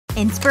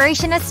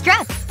Inspiration has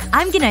struck.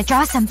 I'm gonna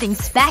draw something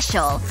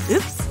special.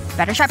 Oops.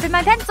 Better sharpen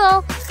my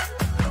pencil.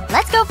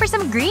 Let's go for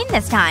some green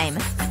this time.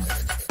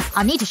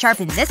 I'll need to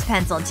sharpen this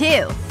pencil,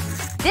 too.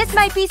 This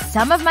might be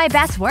some of my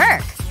best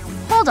work.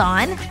 Hold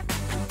on.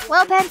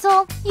 Well,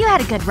 pencil, you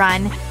had a good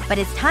run. But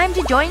it's time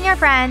to join your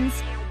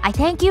friends. I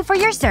thank you for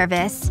your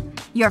service.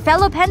 Your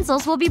fellow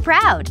pencils will be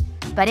proud.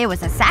 But it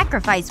was a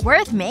sacrifice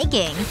worth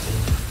making.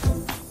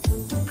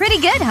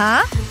 Pretty good,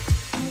 huh?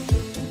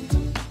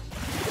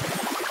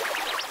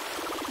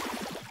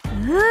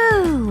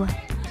 Ooh.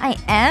 I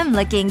am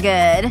looking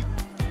good.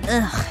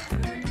 Ugh.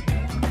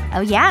 Oh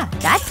yeah,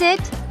 that's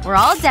it. We're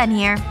all done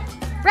here.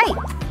 Right.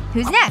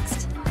 Who's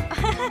next?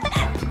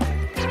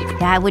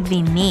 That would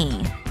be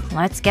me.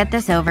 Let's get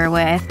this over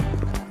with.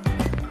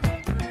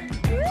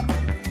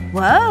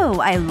 Whoa,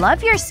 I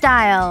love your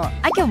style.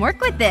 I can work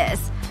with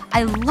this.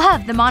 I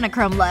love the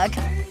monochrome look.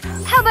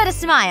 How about a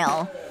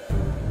smile?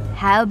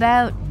 How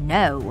about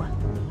no?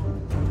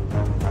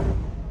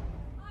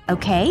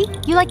 Okay,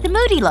 you like the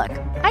moody look.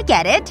 I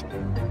get it.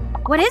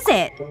 What is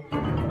it?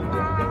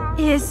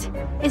 Is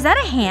that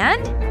a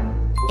hand?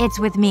 It's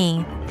with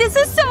me. This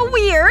is so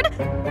weird!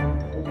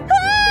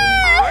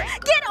 Ah!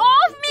 Get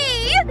off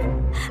me!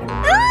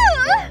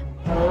 Ah!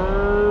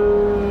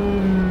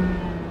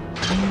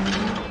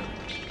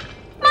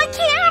 My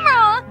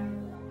camera!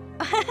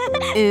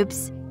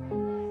 Oops.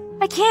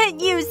 I can't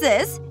use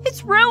this.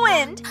 It's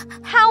ruined.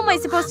 How am I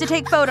supposed to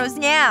take photos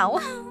now?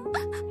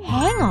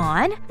 Hang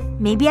on.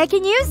 Maybe I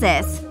can use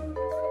this.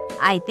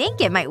 I think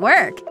it might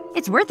work.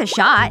 It's worth a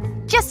shot.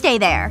 Just stay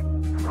there.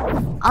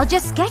 I'll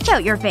just sketch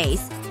out your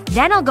face.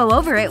 Then I'll go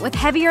over it with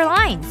heavier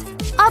lines.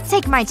 I'll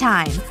take my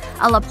time.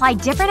 I'll apply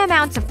different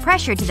amounts of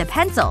pressure to the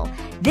pencil.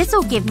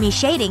 This'll give me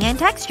shading and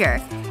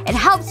texture. It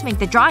helps make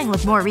the drawing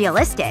look more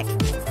realistic.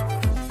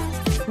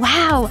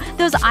 Wow,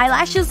 those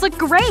eyelashes look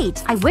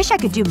great! I wish I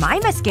could do my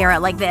mascara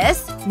like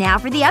this. Now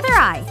for the other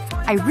eye.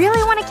 I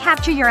really want to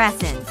capture your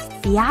essence.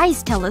 The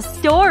eyes tell a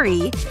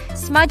story.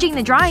 Smudging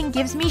the drawing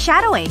gives me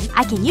shadowing.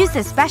 I can use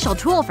this special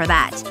tool for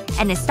that.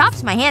 And it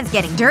stops my hands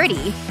getting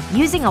dirty.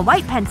 Using a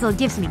white pencil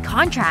gives me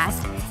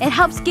contrast. It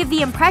helps give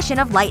the impression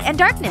of light and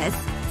darkness.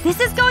 This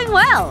is going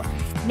well!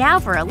 Now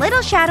for a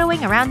little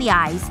shadowing around the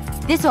eyes.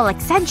 This will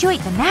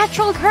accentuate the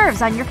natural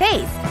curves on your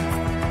face.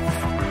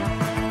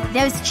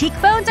 Those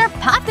cheekbones are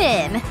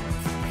poppin'!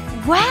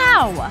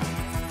 Wow!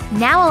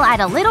 Now I'll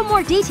add a little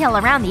more detail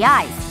around the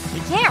eyes.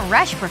 We can't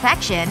rush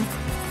perfection.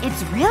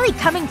 It's really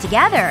coming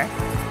together.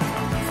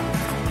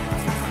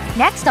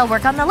 Next I'll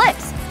work on the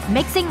lips.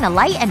 Mixing the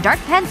light and dark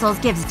pencils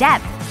gives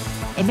depth.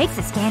 It makes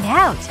it stand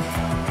out.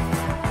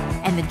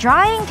 And the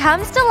drawing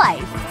comes to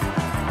life.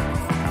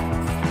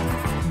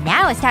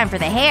 Now it's time for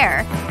the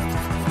hair.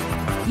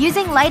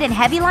 Using light and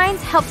heavy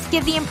lines helps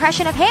give the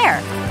impression of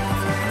hair.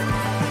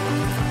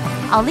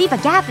 I'll leave a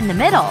gap in the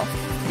middle.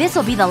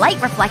 This'll be the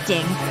light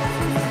reflecting.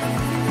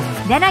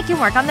 Then I can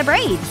work on the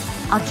braids.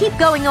 I'll keep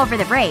going over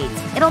the braids.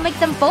 It'll make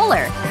them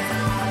fuller.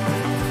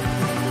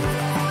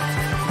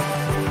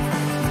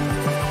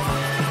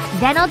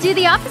 Then I'll do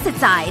the opposite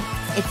side.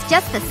 It's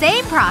just the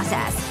same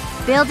process.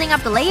 Building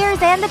up the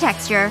layers and the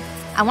texture.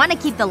 I want to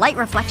keep the light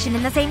reflection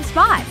in the same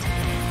spot.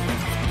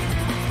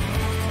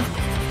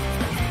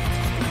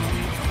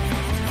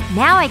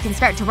 Now I can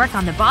start to work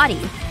on the body.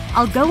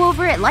 I'll go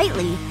over it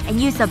lightly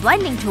and use the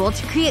blending tool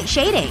to create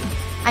shading.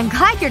 I'm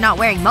glad you're not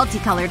wearing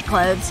multicolored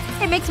clothes.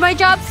 It makes my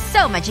job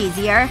so much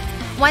easier.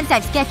 Once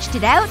I've sketched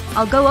it out,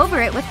 I'll go over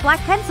it with black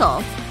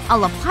pencil.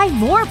 I'll apply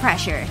more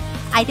pressure.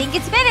 I think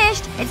it's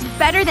finished. It's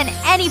better than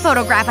any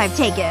photograph I've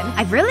taken.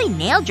 I've really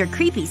nailed your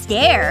creepy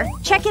stare.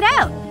 Check it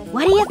out.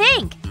 What do you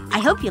think? I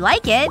hope you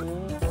like it.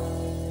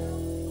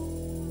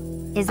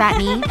 Is that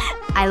me?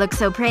 I look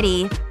so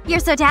pretty. You're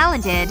so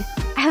talented.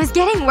 I was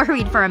getting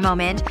worried for a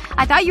moment.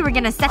 I thought you were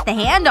gonna set the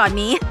hand on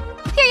me.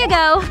 Here you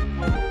go.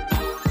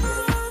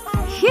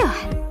 Phew.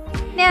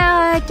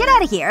 Now, get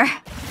out of here.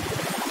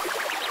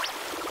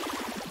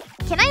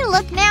 Can I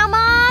look now,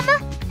 Mom?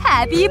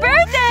 Happy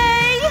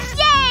birthday!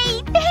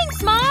 Yay!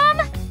 Thanks,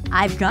 Mom!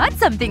 I've got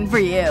something for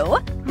you.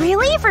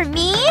 Really? For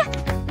me?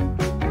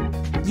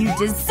 You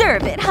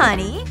deserve it,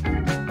 honey.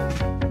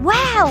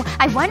 Wow!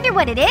 I wonder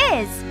what it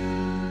is.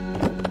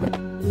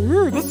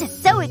 Ooh, this is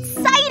so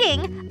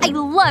exciting! I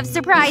love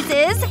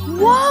surprises!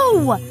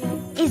 Whoa!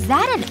 Is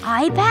that an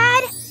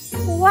iPad?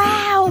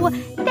 Wow!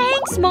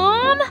 Thanks,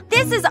 Mom!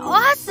 This is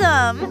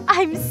awesome!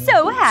 I'm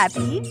so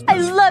happy. I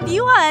love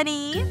you,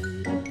 honey.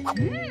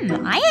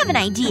 I have an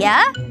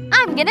idea.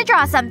 I'm gonna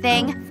draw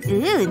something.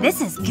 Ooh, this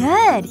is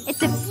good.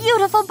 It's a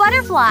beautiful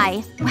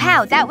butterfly.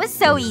 Wow, that was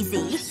so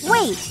easy.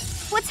 Wait.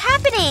 What's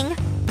happening?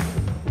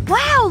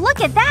 Wow, look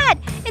at that!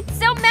 It's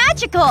so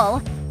magical!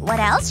 What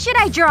else should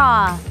I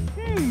draw?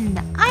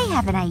 I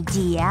have an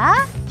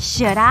idea.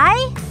 Should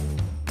I?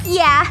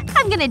 Yeah,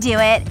 I'm gonna do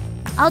it.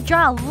 I'll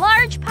draw a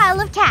large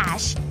pile of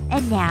cash.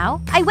 And now,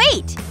 I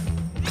wait.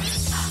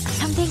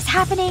 Something's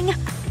happening.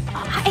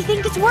 I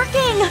think it's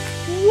working.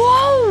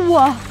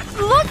 Whoa!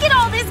 Look at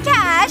all this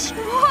cash!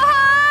 Whoa!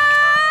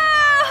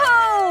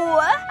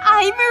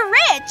 I'm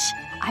rich!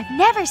 I've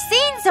never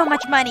seen so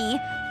much money.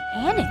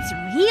 And it's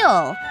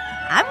real.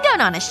 I'm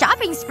going on a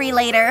shopping spree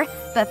later.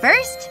 But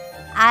first,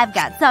 I've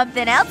got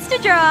something else to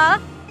draw.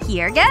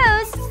 Here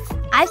goes.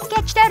 I've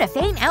sketched out a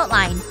faint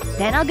outline.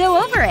 Then I'll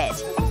go over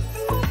it.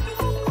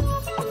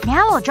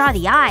 Now I'll draw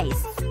the eyes.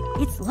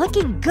 It's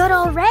looking good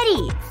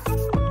already.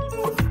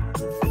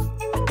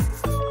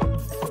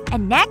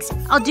 And next,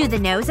 I'll do the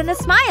nose and the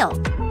smile.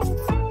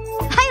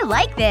 I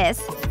like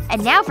this.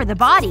 And now for the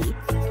body.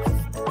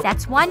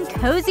 That's one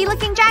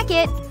cozy-looking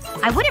jacket.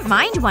 I wouldn't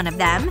mind one of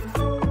them.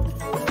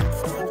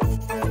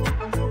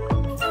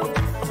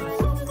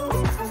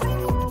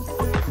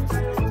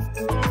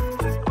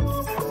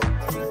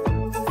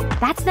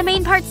 That's the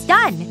main parts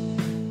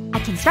done. I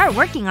can start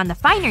working on the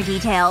finer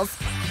details.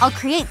 I'll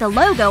create the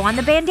logo on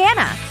the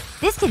bandana.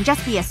 This can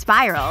just be a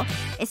spiral.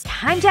 It's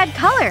time to add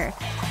color.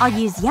 I'll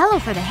use yellow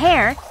for the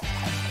hair.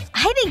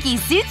 I think he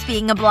suits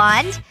being a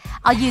blonde.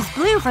 I'll use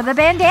blue for the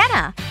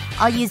bandana.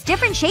 I'll use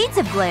different shades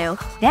of blue.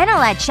 Then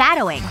I'll add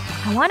shadowing.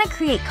 I want to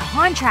create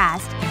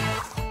contrast.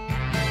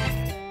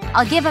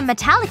 I'll give a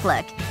metallic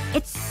look.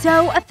 It's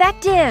so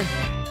effective.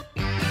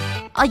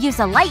 I'll use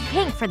a light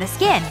pink for the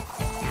skin.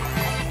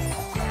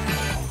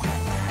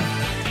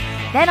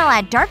 Then I'll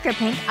add darker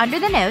pink under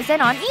the nose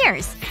and on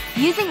ears.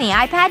 Using the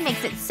iPad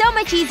makes it so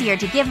much easier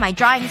to give my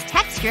drawings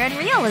texture and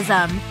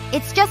realism.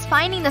 It's just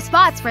finding the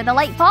spots where the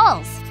light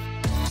falls.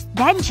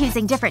 Then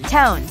choosing different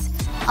tones.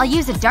 I'll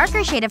use a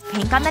darker shade of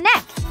pink on the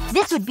neck.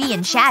 This would be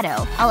in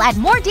shadow. I'll add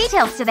more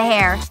details to the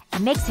hair.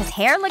 It makes his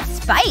hair look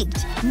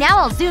spiked. Now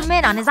I'll zoom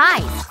in on his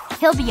eyes.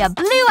 He'll be a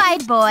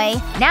blue-eyed boy.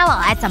 Now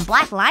I'll add some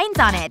black lines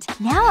on it.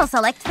 Now I'll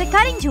select the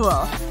cutting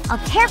tool.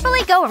 I'll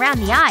carefully go around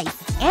the eyes.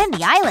 And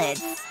the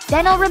eyelids.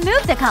 Then I'll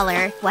remove the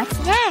color.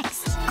 What's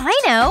next? I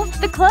know!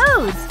 The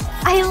clothes!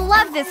 I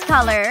love this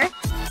color!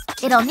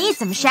 It'll need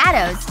some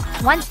shadows.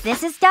 Once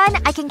this is done,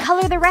 I can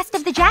color the rest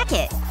of the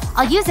jacket.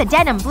 I'll use a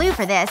denim blue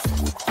for this.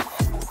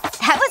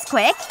 That was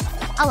quick.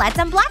 I'll add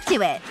some black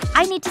to it.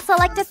 I need to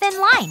select a thin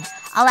line.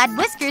 I'll add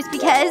whiskers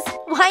because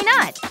why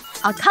not?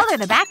 I'll color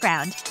the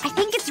background. I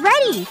think it's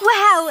ready!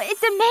 Wow,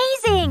 it's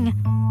amazing!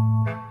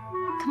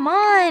 Come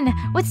on.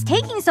 What's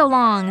taking so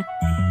long?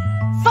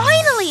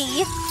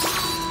 Finally!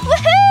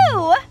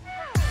 Woohoo!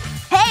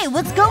 Hey,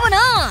 what's going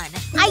on?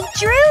 I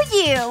drew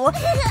you!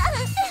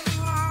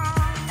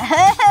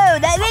 Oh,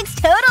 that makes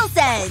total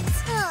sense!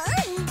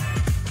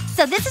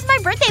 So this is my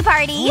birthday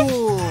party!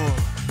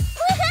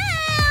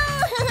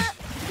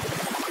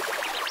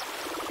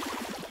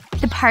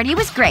 The party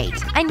was great.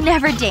 I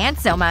never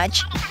danced so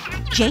much.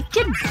 Jake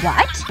did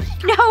what?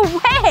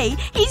 No way!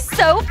 He's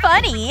so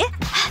funny!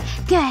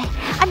 Good.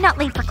 I'm not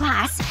late for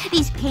class.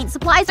 These paint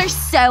supplies are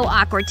so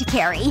awkward to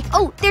carry.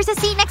 Oh, there's a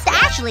seat next to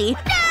Ashley.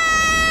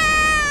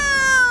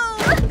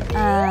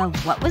 No!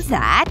 What was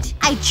that?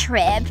 I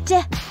tripped.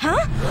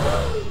 Huh?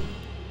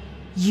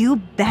 You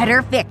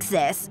better fix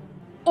this.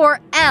 Or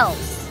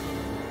else.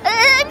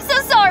 I'm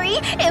so sorry.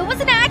 It was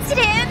an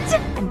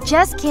accident. I'm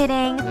just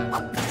kidding.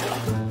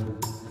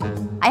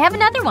 I have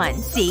another one.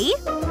 See?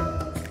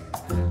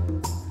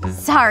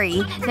 Sorry.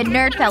 The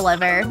nerd fell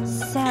over.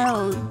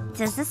 So,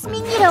 does this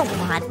mean you don't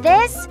want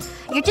this?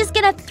 You're just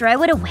gonna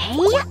throw it away?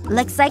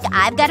 Looks like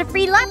I've got a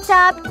free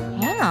laptop.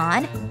 Hang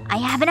on. I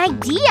have an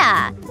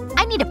idea.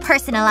 I need to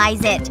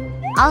personalize it.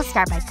 I'll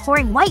start by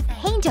pouring white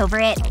paint over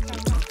it.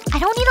 I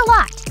don't need a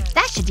lot.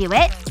 That should do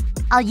it.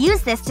 I'll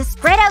use this to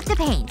spread out the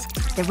paint.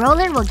 The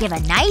roller will give a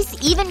nice,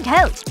 even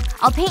coat.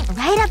 I'll paint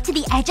right up to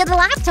the edge of the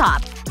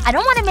laptop. I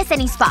don't want to miss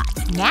any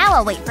spots. Now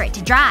I'll wait for it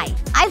to dry.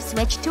 I've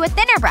switched to a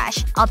thinner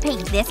brush. I'll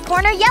paint this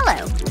corner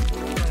yellow.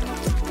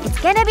 It's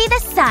gonna be the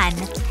sun.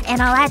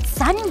 And I'll add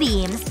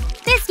sunbeams.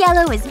 This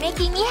yellow is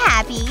making me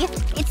happy.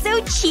 It's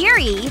so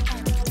cheery.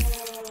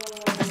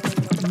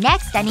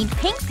 Next, I need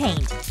pink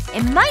paint.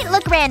 It might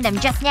look random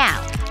just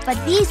now,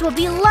 but these will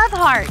be love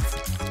hearts.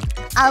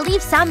 I'll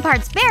leave some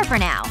parts bare for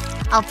now.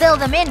 I'll fill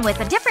them in with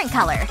a different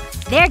color.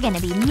 They're gonna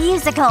be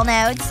musical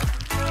notes.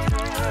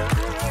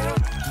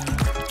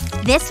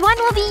 This one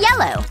will be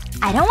yellow.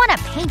 I don't want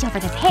to paint over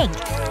the pink.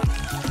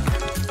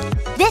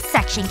 This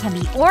section can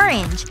be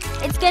orange.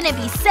 It's gonna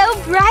be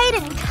so bright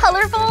and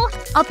colorful.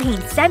 I'll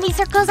paint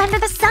semicircles under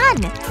the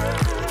sun.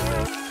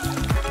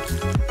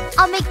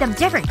 I'll make them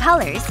different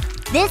colors.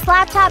 This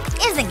laptop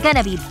isn't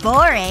gonna be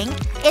boring.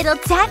 It'll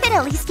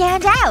definitely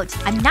stand out.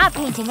 I'm not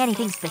painting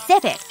anything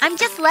specific. I'm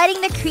just letting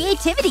the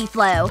creativity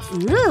flow.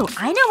 Ooh,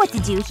 I know what to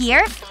do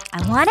here.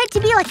 I want it to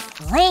be like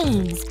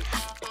flames.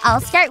 I'll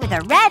start with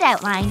a red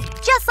outline,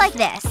 just like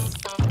this.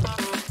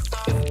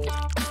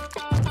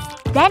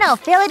 Then I'll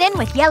fill it in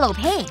with yellow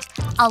paint.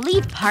 I'll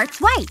leave parts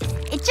white.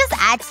 It just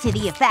adds to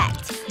the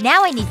effect.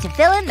 Now I need to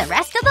fill in the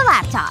rest of the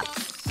laptop.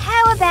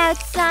 How about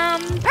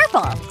some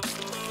purple?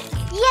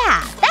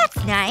 Yeah,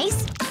 that's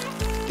nice.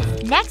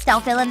 Next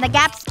I'll fill in the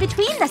gaps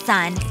between the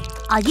sun.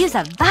 I'll use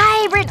a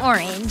vibrant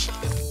orange.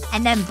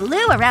 And then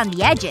blue around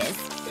the edges.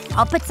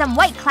 I'll put some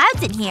white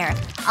clouds in here.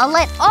 I'll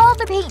let all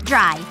the paint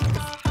dry.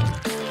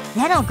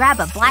 Then I'll grab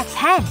a black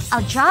pen.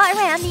 I'll draw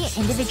around the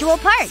individual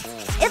parts.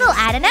 It'll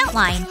add an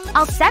outline.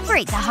 I'll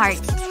separate the heart.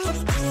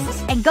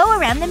 and go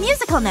around the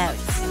musical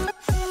notes.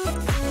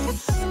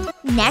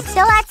 Next,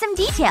 I'll add some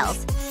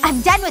details.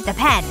 I'm done with the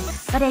pen,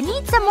 but I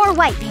need some more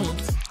white paint.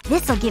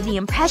 This'll give the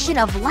impression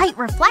of light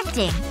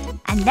reflecting.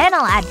 And then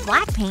I'll add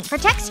black paint for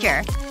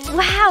texture.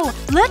 Wow,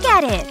 look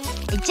at it!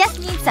 It just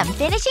needs some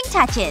finishing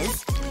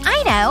touches.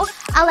 I know!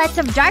 I'll add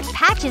some dark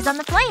patches on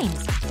the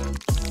flames.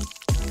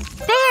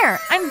 There!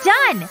 I'm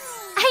done!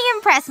 I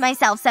impress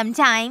myself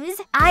sometimes.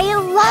 I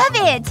love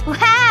it!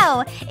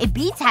 Wow! It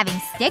beats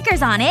having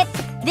stickers on it.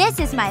 This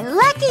is my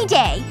lucky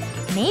day!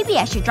 Maybe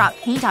I should drop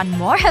paint on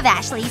more of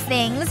Ashley's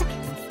things.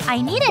 I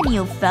need a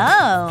new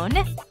phone.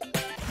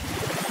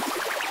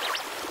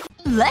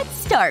 Let's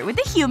start with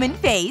the human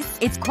face.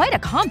 It's quite a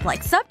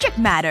complex subject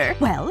matter.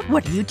 Well,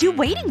 what are you two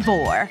waiting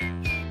for?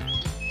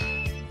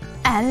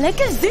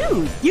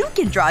 Alakazoo! You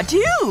can draw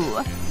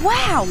too!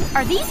 Wow!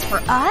 Are these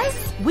for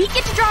us? We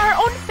get to draw our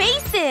own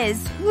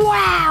faces!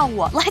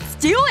 Wow! Let's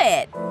do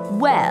it!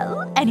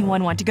 Well,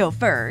 anyone want to go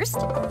first?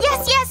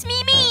 Yes,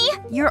 me!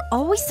 You're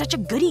always such a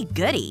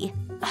goody-goody.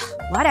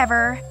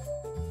 Whatever.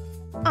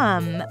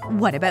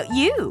 What about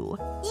you?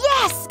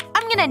 Yes!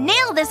 I'm gonna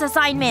nail this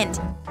assignment!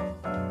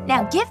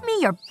 Now give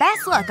me your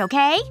best look,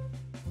 okay?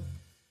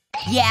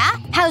 Yeah?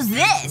 How's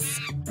this?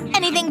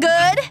 Anything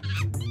good?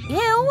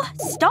 Ew.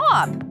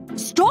 Stop.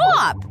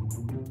 Stop!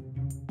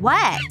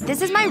 What?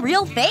 This is my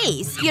real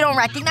face. You don't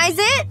recognize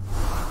it?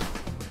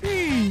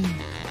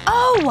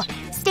 Oh!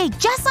 Stay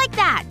just like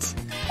that.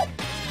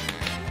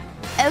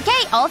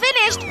 Okay, all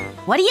finished.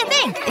 What do you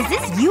think? Is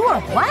this you or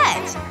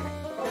what?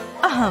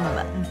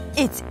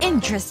 It's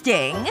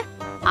interesting.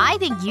 I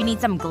think you need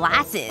some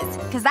glasses,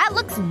 cause that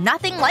looks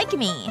nothing like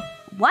me.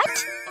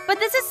 What? But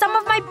this is some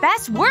of my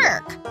best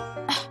work.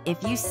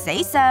 If you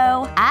say so.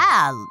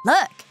 Ah,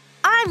 look.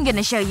 I'm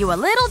gonna show you a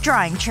little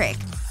drawing trick.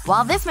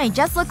 While this may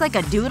just look like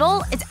a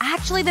doodle, it's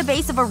actually the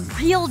base of a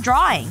real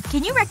drawing.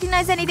 Can you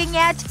recognize anything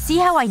yet? See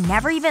how I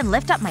never even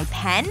lift up my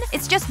pen?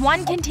 It's just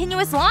one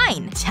continuous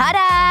line.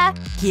 Ta-da!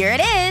 Here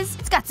it is.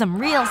 It's got some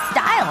real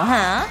style,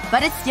 huh?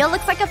 But it still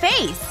looks like a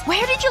face.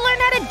 Where did you learn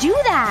how to do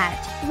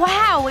that?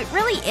 Wow, it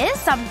really is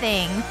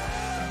something.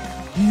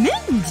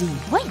 Mindy,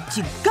 way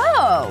to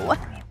go!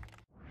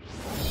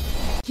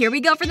 Here we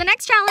go for the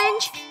next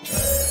challenge.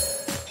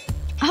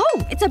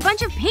 Oh, it's a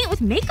bunch of paint with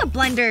makeup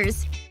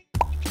blenders.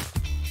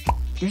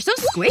 They're so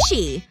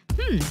squishy.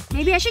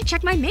 Maybe I should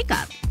check my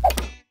makeup.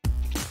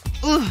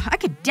 Ugh, I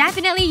could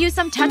definitely use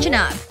some touching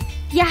up.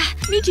 Yeah,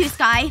 me too,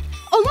 Sky.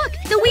 Oh look!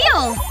 The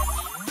wheel!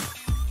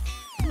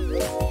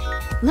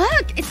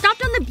 Look! It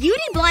stopped on the beauty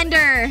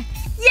blender!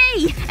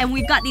 Yay! And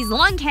we've got these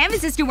long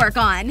canvases to work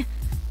on.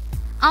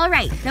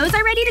 Alright, those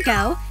are ready to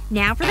go.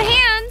 Now for the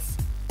hands.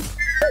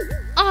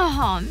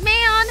 Oh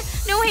man.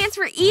 No hands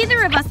for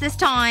either of us this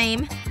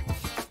time.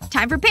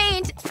 Time for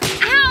paint.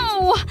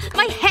 Ow!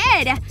 My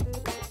head!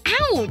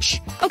 Ouch!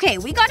 Okay,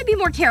 we gotta be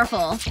more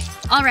careful.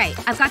 Alright,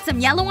 I've got some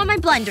yellow on my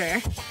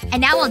blender.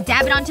 And now I'll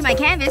dab it onto my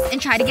canvas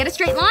and try to get a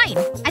straight line.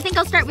 I think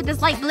I'll start with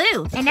this light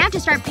blue. And now to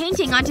start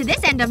painting onto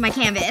this end of my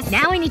canvas.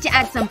 Now I need to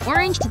add some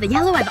orange to the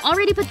yellow I've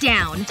already put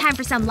down. Time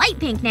for some light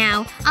pink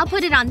now. I'll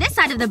put it on this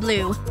side of the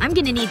blue. I'm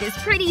gonna need this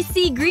pretty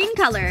sea green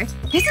color.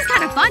 This is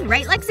kind of fun,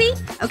 right, Lexi?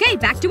 Okay,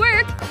 back to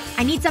work.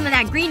 I need some of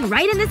that green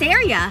right in this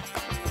area.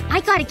 I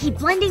gotta keep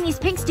blending these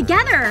pinks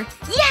together.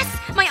 Yes!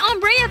 My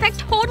ombre effect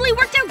totally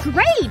worked out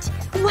great!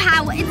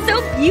 Wow, it's so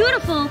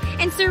beautiful.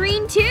 And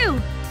serene, too.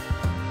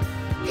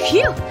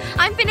 Phew!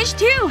 I'm finished,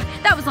 too!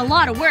 That was a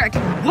lot of work.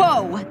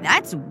 Whoa!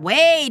 That's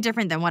way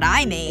different than what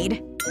I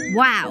made.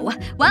 Wow.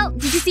 Well,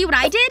 did you see what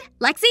I did?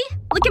 Lexi?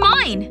 Look at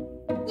mine.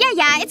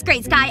 Yeah, it's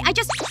great, Sky. I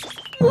just…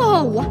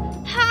 Whoa!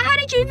 How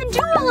did you even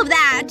do all of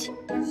that?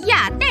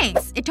 Yeah,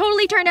 thanks. It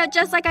totally turned out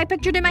just like I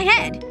pictured in my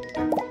head.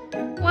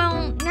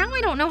 Well, now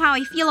I don't know how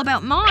I feel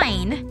about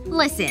mine.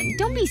 Listen,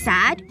 don't be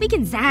sad. We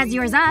can zazz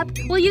yours up.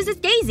 We'll use this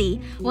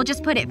daisy. We'll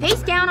just put it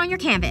face down on your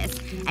canvas.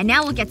 And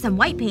now we'll get some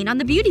white paint on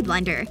the beauty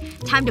blender.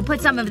 Time to put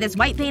some of this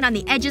white paint on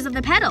the edges of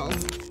the petals.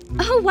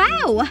 Oh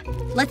wow!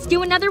 Let's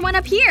do another one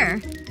up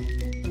here.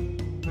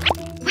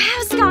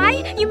 Wow,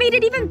 Sky! You made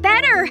it even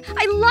better!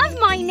 I love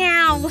mine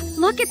now!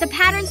 Look at the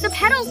patterns the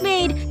petals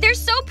made! They're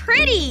so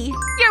pretty!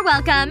 You're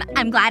welcome.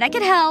 I'm glad I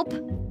could help.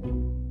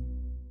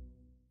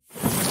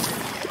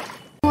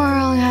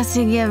 World has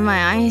to give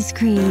my ice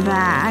cream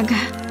back.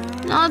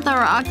 Not the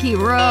rocky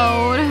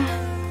road.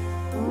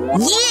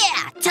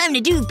 Yeah! Time to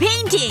do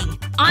painting!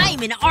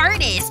 I'm an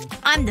artist!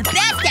 I'm the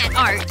best at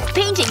art!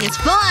 Painting is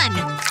fun!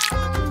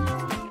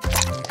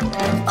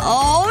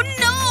 Oh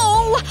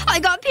no! I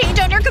got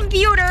paint on your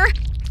computer!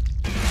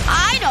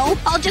 I know!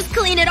 I'll just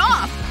clean it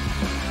off!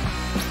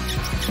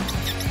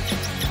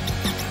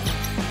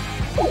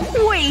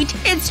 Wait!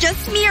 It's just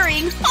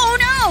smearing! Oh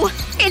no!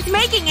 It's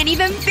making an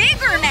even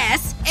bigger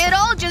mess! It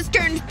all just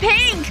turned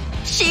pink!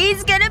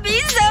 She's gonna be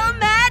so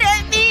mad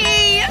at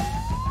me!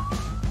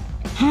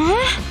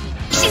 Huh?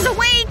 She's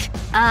awake!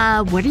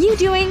 What are you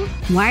doing?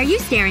 Why are you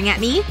staring at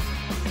me?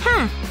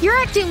 Huh. You're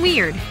acting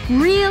weird.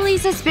 Really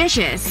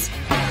suspicious.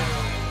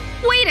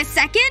 Wait a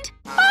second!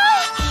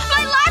 Ah!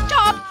 My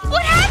laptop!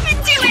 What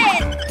happened to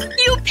it?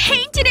 You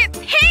painted it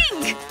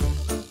pink!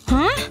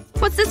 Huh?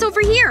 What's this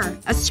over here?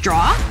 A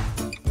straw?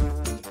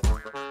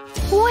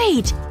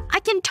 Wait! I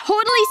can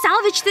totally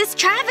salvage this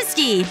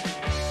travesty!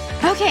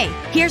 Okay,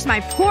 here's my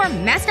poor,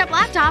 messed up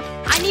laptop.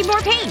 I need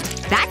more paint.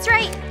 That's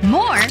right.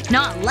 More,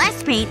 not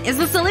less paint is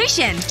the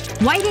solution.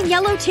 White and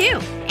yellow too.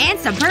 And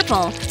some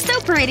purple.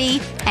 So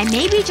pretty. And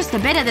maybe just a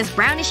bit of this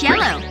brownish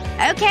yellow.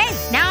 Okay,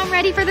 now I'm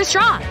ready for the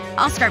straw.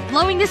 I'll start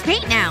blowing this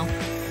paint now.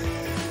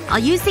 I'll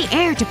use the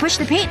air to push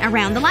the paint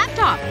around the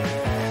laptop.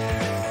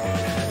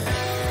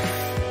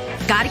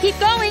 Gotta keep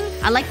going.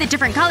 I like the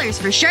different colors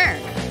for sure.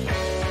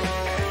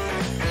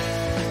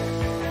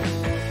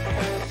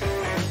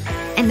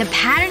 And the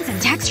patterns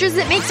and textures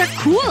it makes are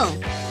cool.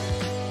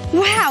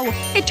 Wow!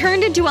 It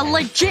turned into a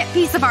legit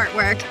piece of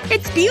artwork.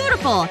 It's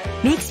beautiful.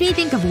 Makes me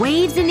think of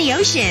waves in the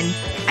ocean.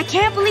 I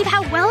can't believe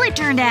how well it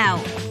turned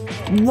out.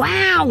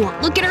 Wow!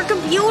 Look at our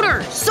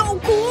computer! So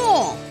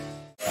cool!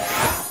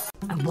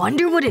 I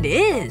wonder what it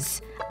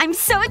is. I'm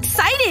so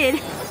excited!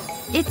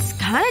 It's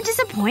kinda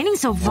disappointing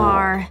so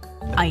far.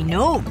 I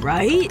know,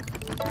 right?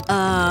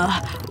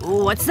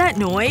 What's that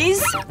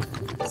noise?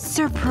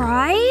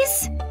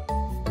 Surprise?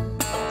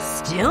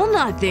 Still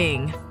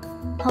nothing.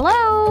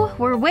 Hello?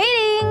 We're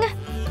waiting.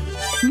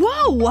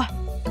 Whoa!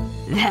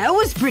 That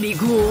was pretty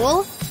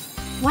cool.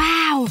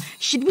 Wow.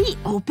 Should we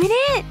open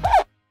it?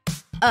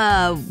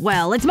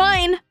 Well, it's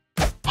mine.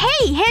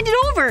 Hey, hand it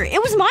over.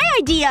 It was my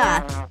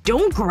idea.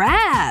 Don't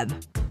grab.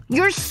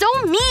 You're so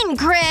mean,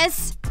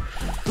 Chris.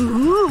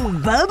 Ooh,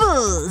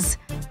 bubbles.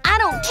 I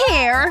don't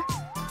care.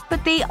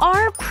 But they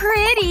are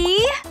pretty.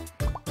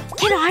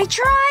 Can I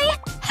try?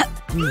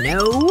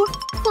 No.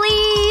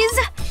 Please.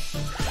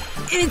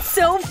 It's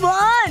so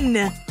fun!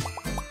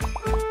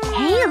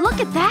 Hey, look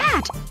at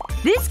that!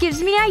 This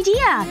gives me an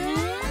idea!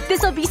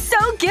 This'll be so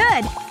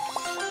good!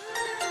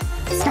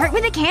 Start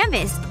with a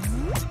canvas.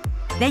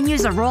 Then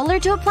use a roller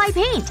to apply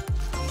paint.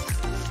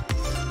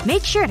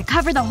 Make sure to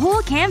cover the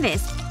whole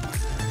canvas.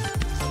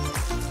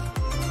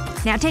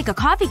 Now take a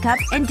coffee cup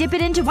and dip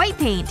it into white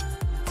paint.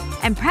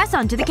 And press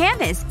onto the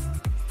canvas.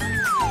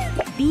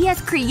 Be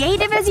as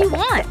creative as you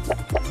want.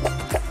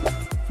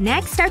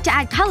 Next, start to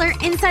add color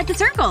inside the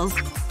circles.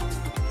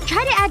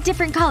 Try to add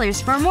different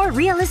colors for a more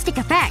realistic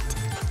effect.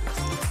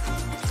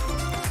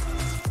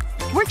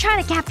 We're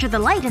trying to capture the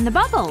light in the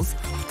bubbles.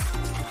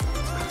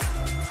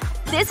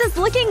 This is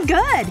looking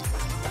good!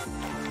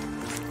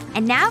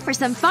 And now for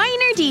some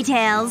finer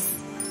details.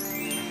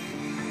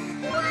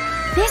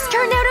 This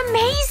turned out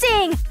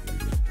amazing!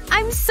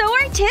 I'm so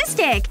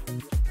artistic!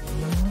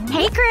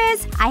 Hey,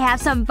 Chris. I have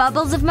some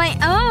bubbles of my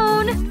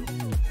own.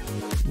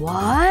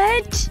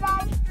 What?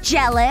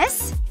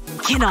 Jealous?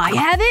 Can I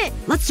have it?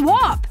 Let's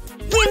swap!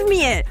 Give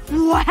me it!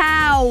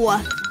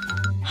 Wow!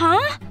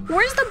 Huh?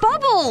 Where's the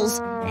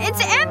bubbles? It's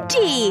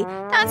empty!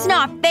 That's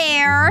not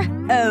fair!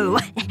 Oh.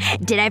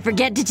 Did I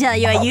forget to tell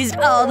you I used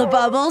all the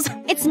bubbles?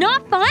 It's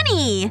not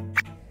funny!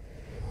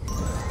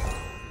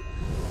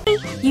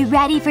 You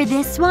ready for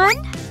this one?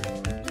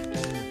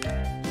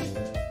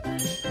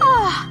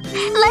 Oh,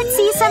 let's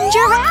see some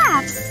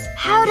giraffes!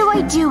 How do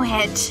I do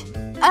it?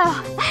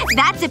 Oh,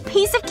 that's a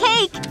piece of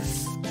cake!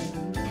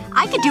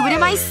 I could do it in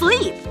my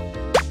sleep.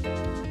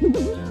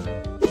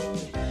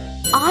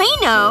 I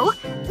know!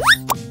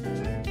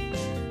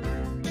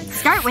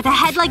 Start with a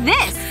head like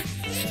this.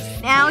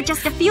 Now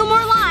just a few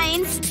more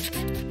lines.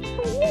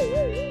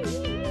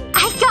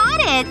 I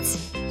got it!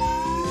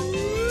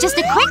 Just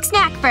a quick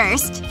snack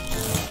first.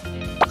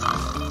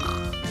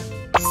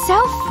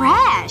 So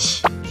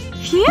fresh.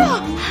 Phew!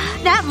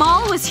 That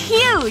mall was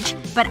huge!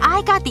 But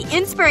I got the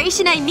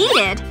inspiration I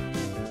needed.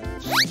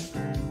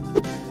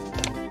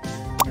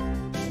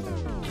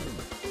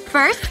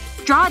 First,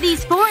 draw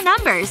these 4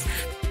 numbers.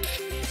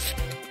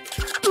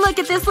 Look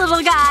at this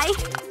little guy.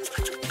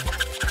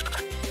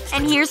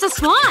 And here's a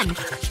swan.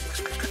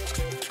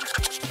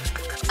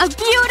 A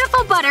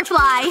beautiful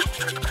butterfly.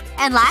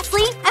 And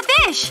lastly, a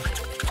fish.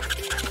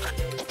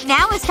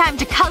 Now it's time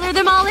to color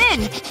them all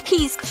in.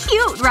 He's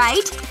cute,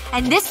 right?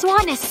 And this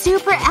one is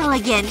super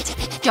elegant.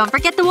 Don't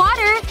forget the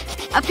water.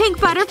 A pink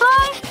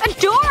butterfly?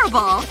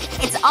 Adorable!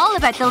 It's all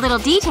about the little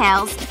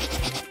details.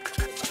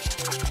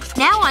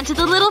 Now onto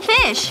the little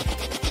fish.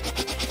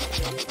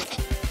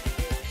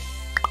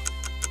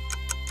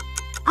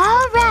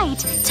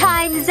 Alright,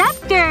 time's up,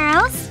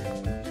 girls!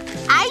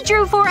 I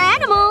drew 4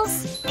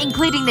 animals.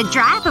 Including the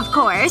giraffe, of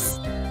course.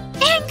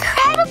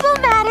 Incredible,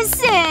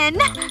 Madison!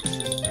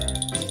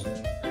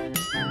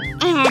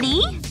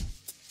 Annie?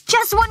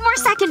 Just one more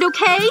second,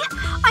 okay?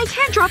 I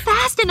can't draw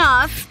fast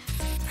enough.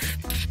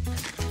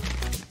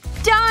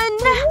 Done!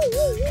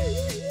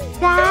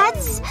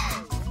 That's…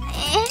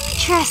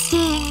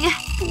 interesting.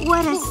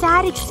 What a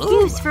sad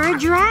excuse for a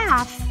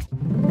giraffe.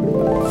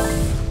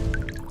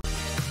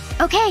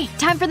 Okay,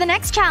 time for the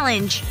next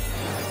challenge.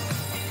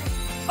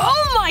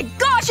 Oh my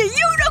gosh, a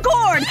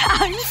unicorn!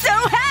 I'm so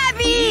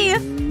happy!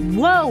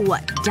 Whoa,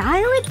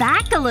 dial it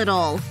back a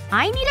little.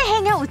 I need to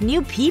hang out with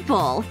new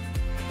people.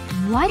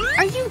 What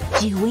are you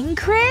doing,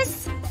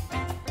 Chris?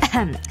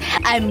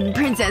 I'm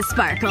Princess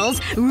Sparkles,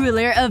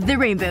 ruler of the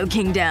Rainbow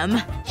Kingdom.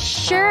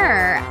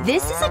 Sure.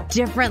 This is a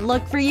different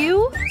look for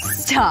you.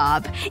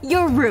 Stop.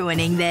 You're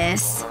ruining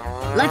this.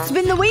 Let's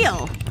spin the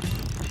wheel.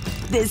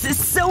 This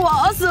is so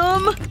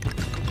awesome!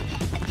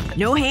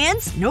 No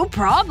hands? No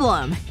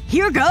problem.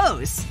 Here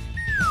goes.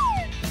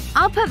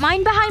 I'll put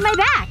mine behind my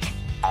back.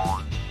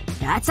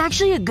 That's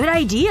actually a good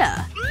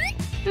idea.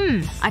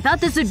 I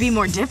thought this would be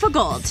more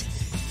difficult.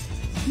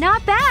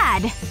 Not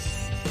bad.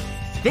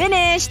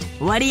 Finished!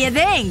 What do you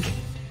think?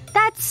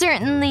 That's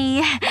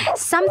certainly…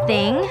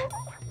 something.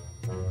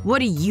 What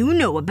do you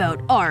know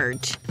about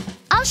art?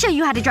 I'll show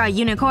you how to draw a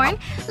unicorn.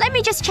 Let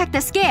me just check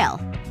the scale.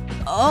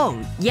 Oh,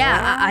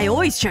 yeah, I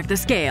always check the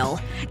scale.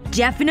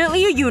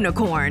 Definitely a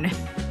unicorn.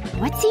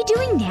 What's he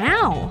doing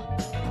now?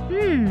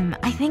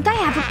 I think I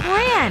have a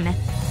plan.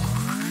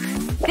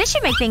 This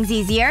should make things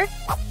easier.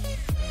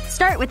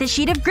 Start with a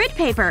sheet of grid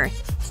paper.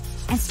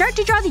 And start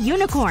to draw the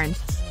unicorn.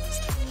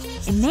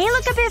 It may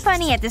look a bit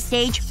funny at this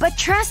stage, but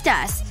trust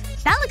us.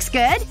 That looks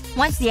good.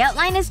 Once the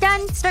outline is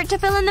done, start to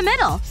fill in the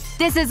middle.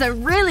 This is a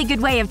really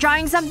good way of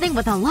drawing something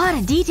with a lot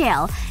of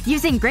detail.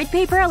 Using grid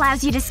paper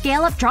allows you to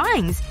scale up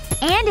drawings.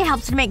 And it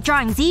helps to make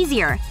drawings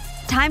easier.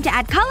 Time to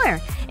add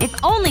color. If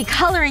only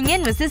coloring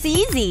in was this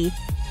easy.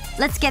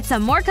 Let's get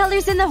some more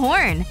colors in the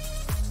horn.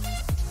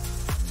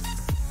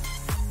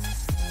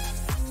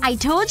 I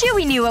told you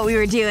we knew what we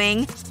were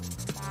doing.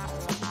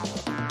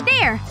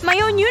 There! My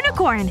own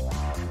unicorn!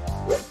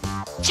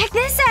 Check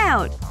this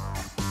out!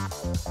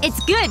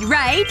 It's good,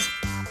 right?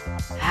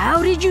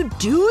 How did you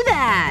do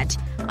that?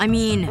 I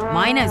mean,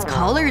 mine has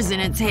colors in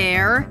its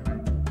hair.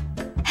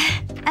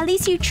 At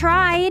least you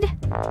tried.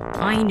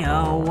 I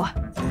know.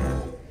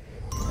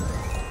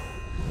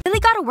 Really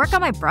gotta work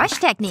on my brush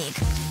technique.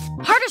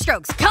 Harder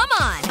strokes, come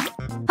on!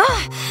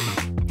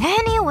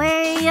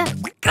 Anyway…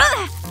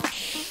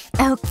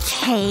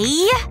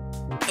 Okay…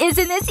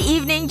 Isn't this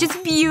evening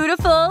just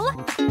beautiful?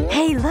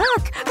 Hey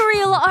look!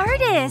 Real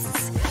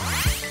artists!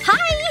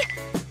 Hi!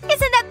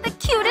 Isn't that the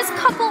cutest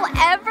couple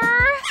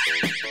ever?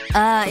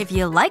 If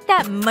you like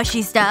that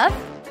mushy stuff.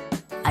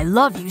 I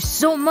love you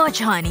so much,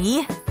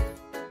 honey.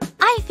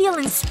 I feel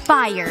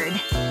inspired.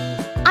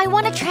 I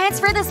want to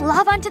transfer this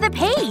love onto the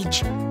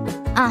page.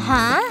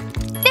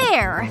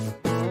 There.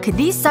 Could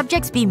these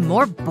subjects be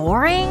more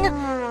boring?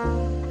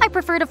 I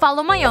prefer to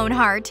follow my own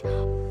heart.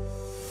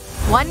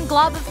 One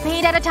glob of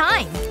paint at a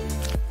time.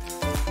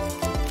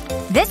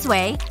 This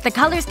way, the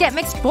colors get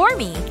mixed for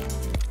me.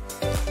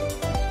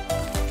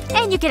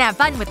 And you can have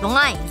fun with the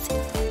lines.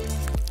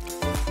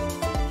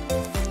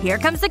 Here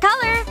comes the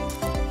color.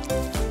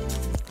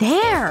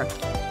 There!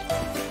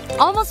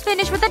 Almost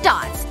finished with the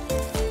dots.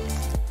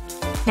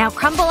 Now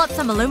crumble up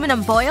some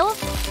aluminum foil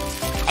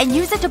and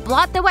use it to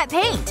blot the wet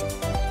paint.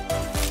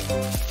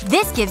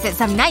 This gives it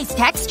some nice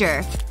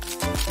texture.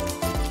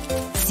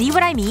 See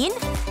what I mean?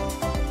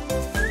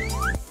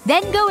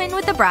 Then go in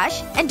with the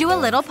brush and do a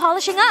little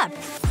polishing up.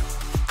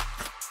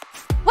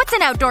 What's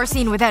an outdoor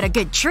scene without a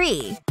good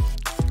tree?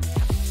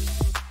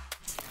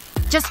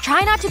 Just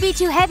try not to be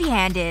too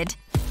heavy-handed.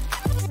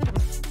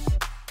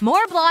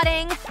 More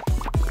blotting.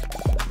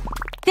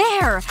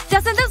 There!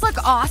 Doesn't this look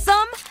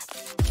awesome?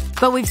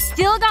 But we've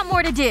still got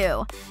more to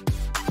do.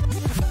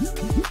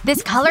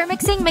 This color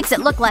mixing makes it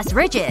look less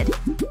rigid.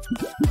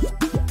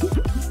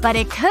 But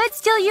it could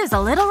still use a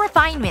little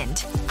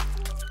refinement.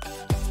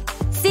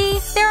 See?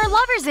 There are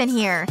lovers in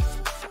here.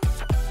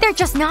 They're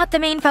just not the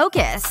main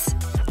focus.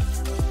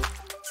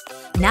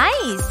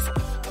 Nice!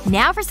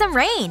 Now for some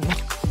rain.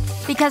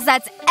 Because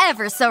that's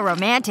ever so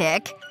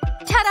romantic.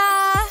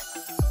 Ta-da!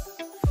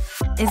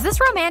 Is this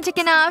romantic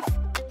enough?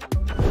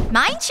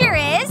 Mine sure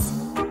is.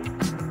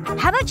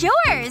 How about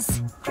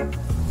yours?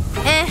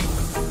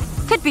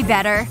 Could be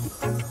better.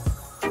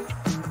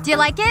 Do you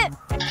like it?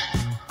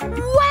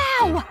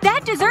 Wow!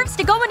 That deserves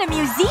to go in a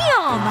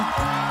museum!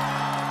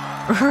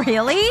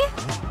 Really?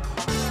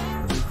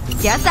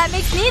 Guess that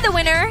makes me the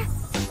winner.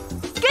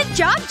 Good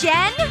job,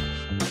 Jen!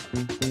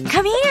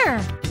 Come here.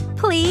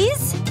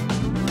 Please?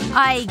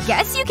 I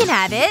guess you can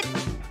have it.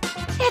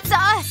 It's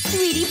us,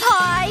 sweetie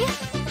pie.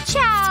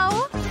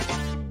 Ciao.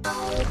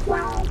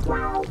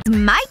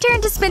 My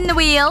turn to spin the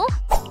wheel.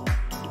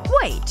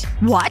 Wait.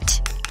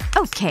 What?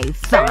 Okay,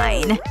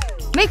 fine.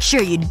 Make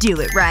sure you do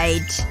it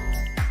right.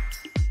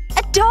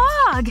 A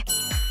dog!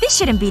 This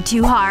shouldn't be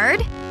too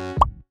hard.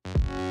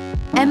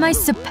 Am I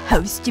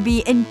supposed to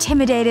be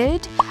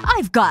intimidated?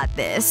 I've got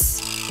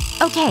this.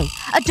 Okay,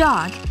 a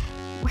dog.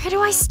 Where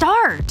do I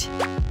start?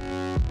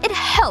 It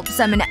helps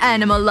I'm an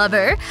animal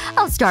lover.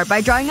 I'll start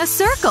by drawing a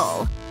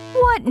circle.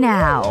 What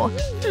now?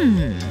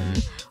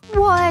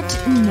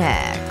 What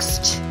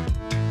next?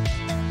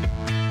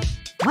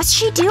 What's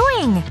she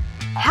doing?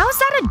 How's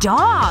that a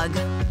dog?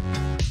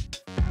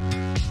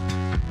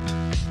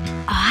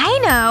 I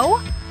know!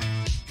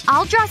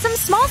 I'll draw some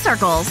small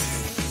circles.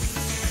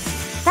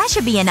 That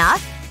should be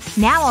enough.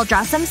 Now I'll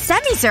draw some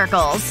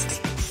semicircles.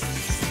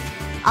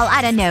 I'll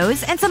add a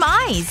nose and some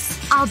eyes.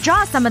 I'll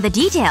draw some of the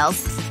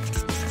details.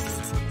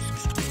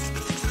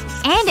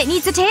 And it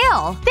needs a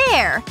tail.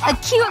 There! A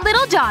cute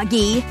little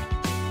doggy.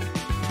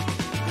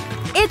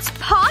 It's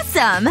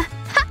possum!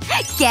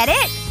 Get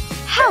it?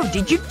 How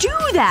did you do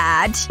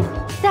that?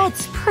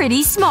 That's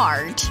pretty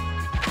smart.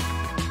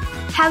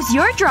 How's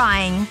your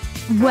drawing?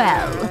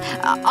 Well,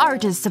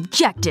 art is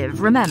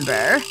subjective,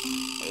 remember?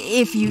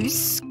 If you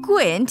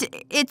squint,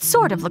 it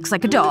sort of looks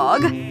like a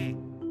dog.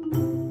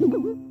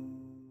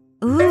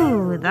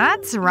 Ooh,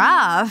 that's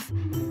rough.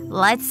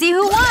 Let's see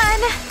who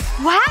won.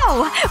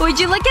 Wow! Would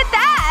you look at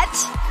that?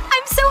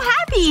 I'm so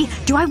happy!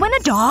 Do I win a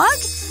dog?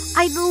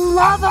 I'd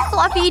love a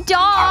fluffy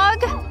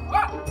dog!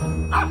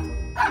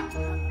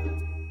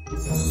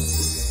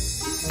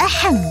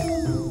 Ahem.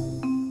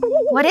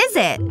 What is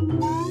it?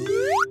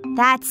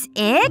 That's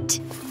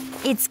it?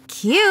 It's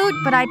cute,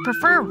 but I'd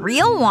prefer a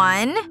real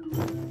one.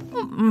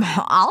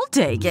 I'll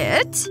take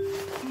it.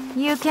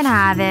 You can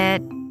have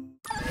it.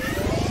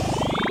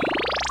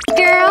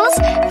 Girls,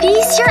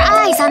 feast your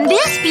eyes on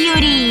this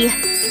beauty!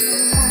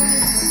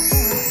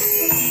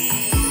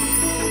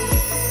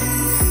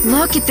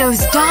 Look at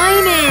those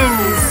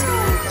diamonds!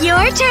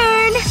 Your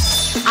turn!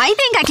 I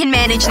think I can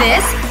manage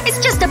this. It's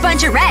just a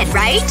bunch of red,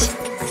 right?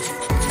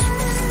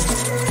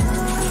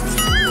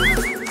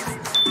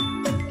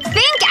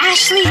 Think,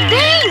 Ashley,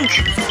 think!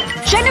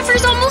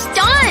 Jennifer's almost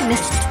done!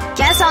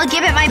 Guess I'll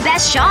give it my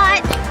best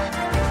shot.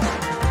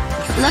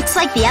 Looks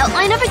like the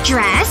outline of a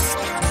dress.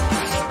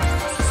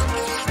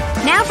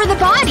 Now for the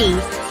body.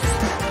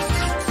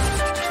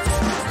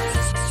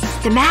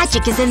 The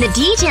magic is in the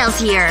details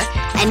here.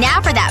 And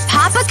now for that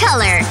pop of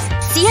color.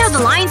 See how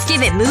the lines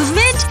give it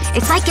movement?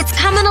 It's like it's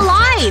coming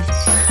alive.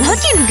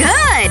 Looking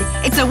good!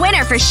 It's a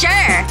winner for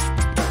sure.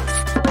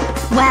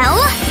 Well,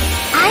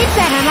 I'd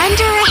better lend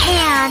her a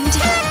hand.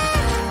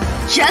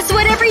 Just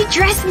what every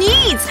dress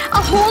needs! A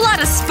whole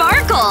lot of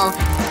sparkle!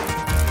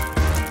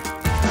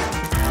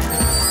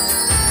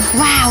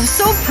 Wow,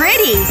 so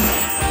pretty!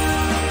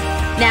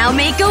 Now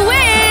make a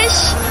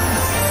wish!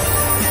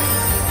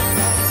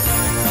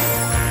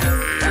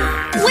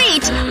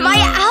 Wait! My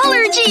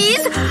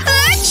allergies!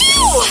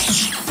 Achoo!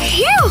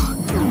 Phew!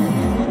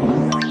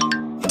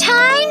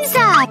 Time's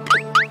up!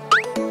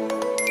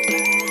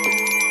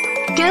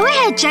 Go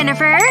ahead,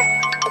 Jennifer.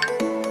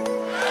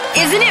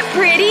 Isn't it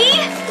pretty?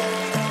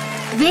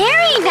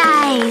 Very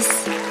nice!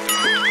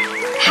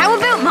 How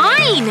about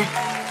mine?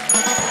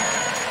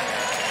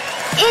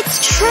 It's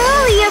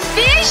truly a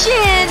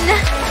vision!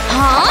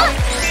 Huh?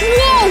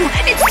 Whoa!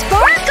 It's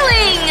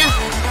sparkling!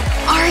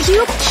 Are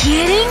you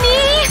kidding me?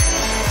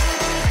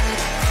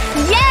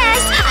 Yes!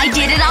 I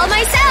did it all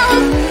myself!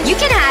 You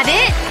can have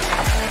it!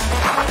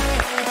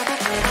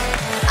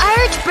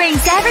 Art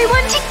brings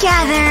everyone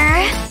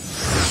together.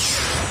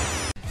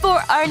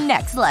 For our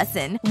next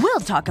lesson, we'll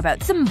talk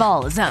about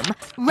symbolism.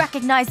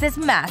 Recognize this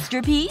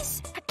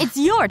masterpiece? It's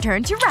your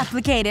turn to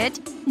replicate it.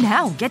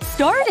 Now get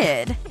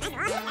started.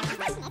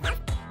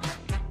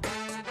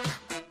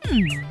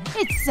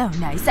 It's so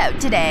nice out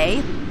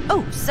today.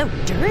 Oh, so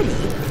dirty.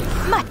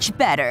 Much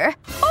better.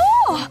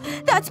 Oh!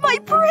 That's my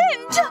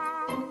print!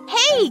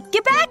 Hey!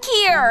 Get back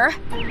here!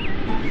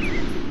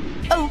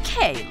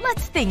 Okay,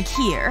 let's think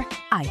here.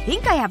 I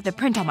think I have the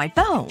print on my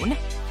phone.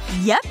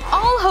 Yep,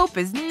 all hope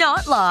is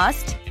not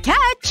lost.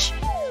 Catch!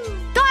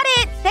 Got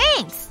it!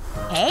 Thanks!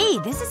 Hey,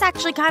 this is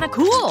actually kinda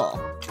cool.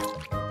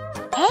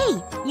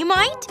 Hey, you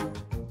might?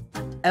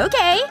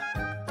 Okay.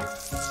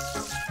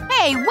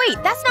 Hey,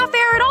 wait, that's not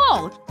fair at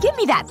all! Give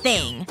me that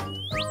thing!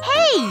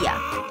 Hey!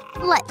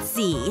 Let's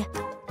see.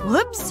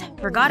 Whoops.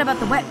 Forgot about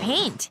the wet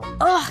paint.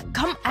 Ugh,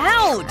 come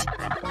out!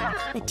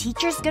 The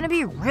teacher's gonna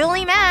be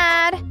really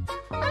mad.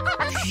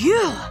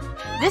 Phew.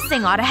 This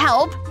thing ought to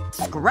help.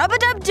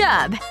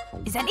 Scrub-a-dub-dub.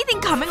 Is anything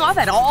coming off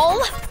at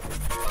all?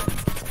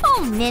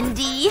 Oh,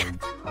 Mindy.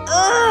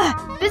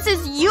 Ugh! This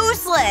is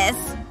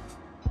useless!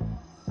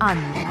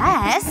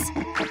 Unless…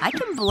 I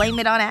can blame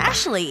it on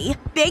Ashley.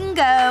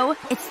 Bingo!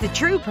 It's the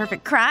true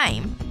perfect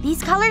crime.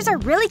 These colors are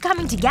really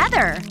coming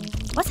together.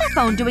 What's that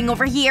phone doing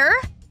over here?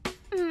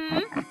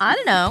 I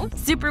don't know.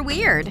 Super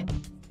weird.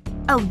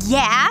 Oh,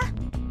 yeah?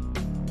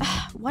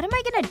 What am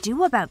I gonna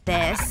do about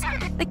this?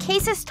 The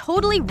case is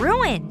totally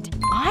ruined.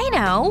 I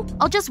know.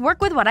 I'll just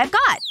work with what I've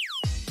got.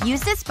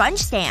 Use this sponge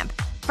stamp.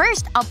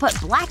 First, I'll put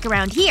black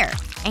around here.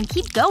 And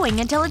keep going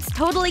until it's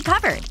totally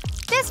covered.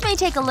 This may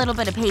take a little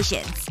bit of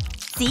patience.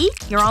 See?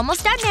 You're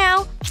almost done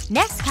now.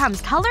 Next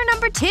comes color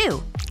number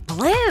 2.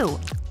 Blue.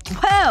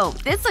 Whoa,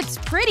 this looks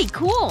pretty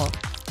cool.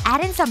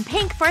 Add in some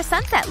pink for a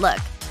sunset look.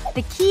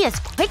 The key is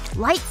quick,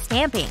 light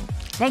stamping.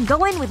 Then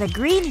go in with a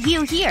green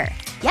hue here.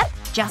 Yep,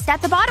 just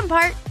at the bottom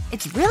part.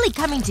 It's really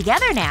coming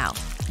together now.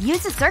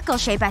 Use a circle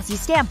shape as you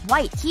stamp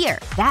white here.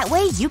 That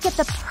way you get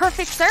the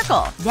perfect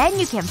circle. Then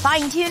you can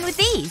fine-tune with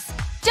these.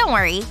 Don't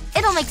worry,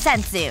 it'll make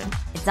sense soon.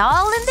 It's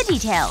all in the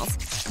details.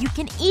 You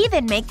can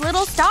even make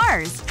little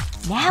stars.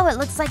 Now it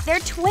looks like they're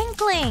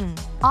twinkling.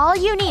 All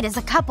you need is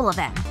a couple of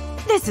them.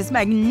 This is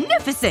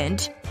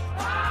magnificent!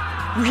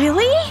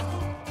 Really?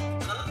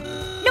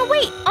 No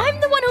wait, I'm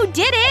the one who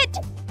did it!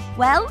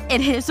 Well,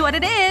 it is what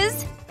it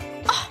is.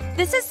 Oh,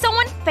 this is so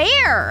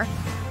unfair!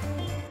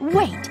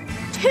 Wait,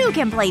 2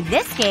 can play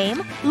this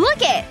game.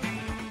 Look it!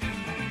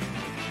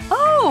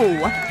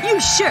 Oh! You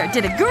sure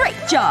did a great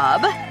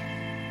job!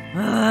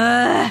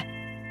 Ugh.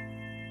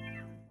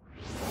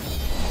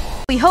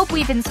 We hope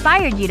we've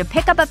inspired you to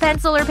pick up a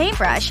pencil or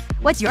paintbrush.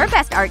 What's your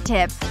best art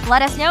tip?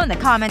 Let us know in the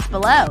comments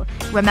below.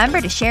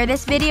 Remember to share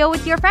this video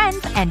with your friends,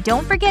 and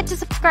don't forget to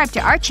subscribe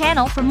to our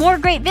channel for more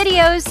great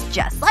videos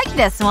just like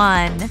this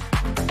one.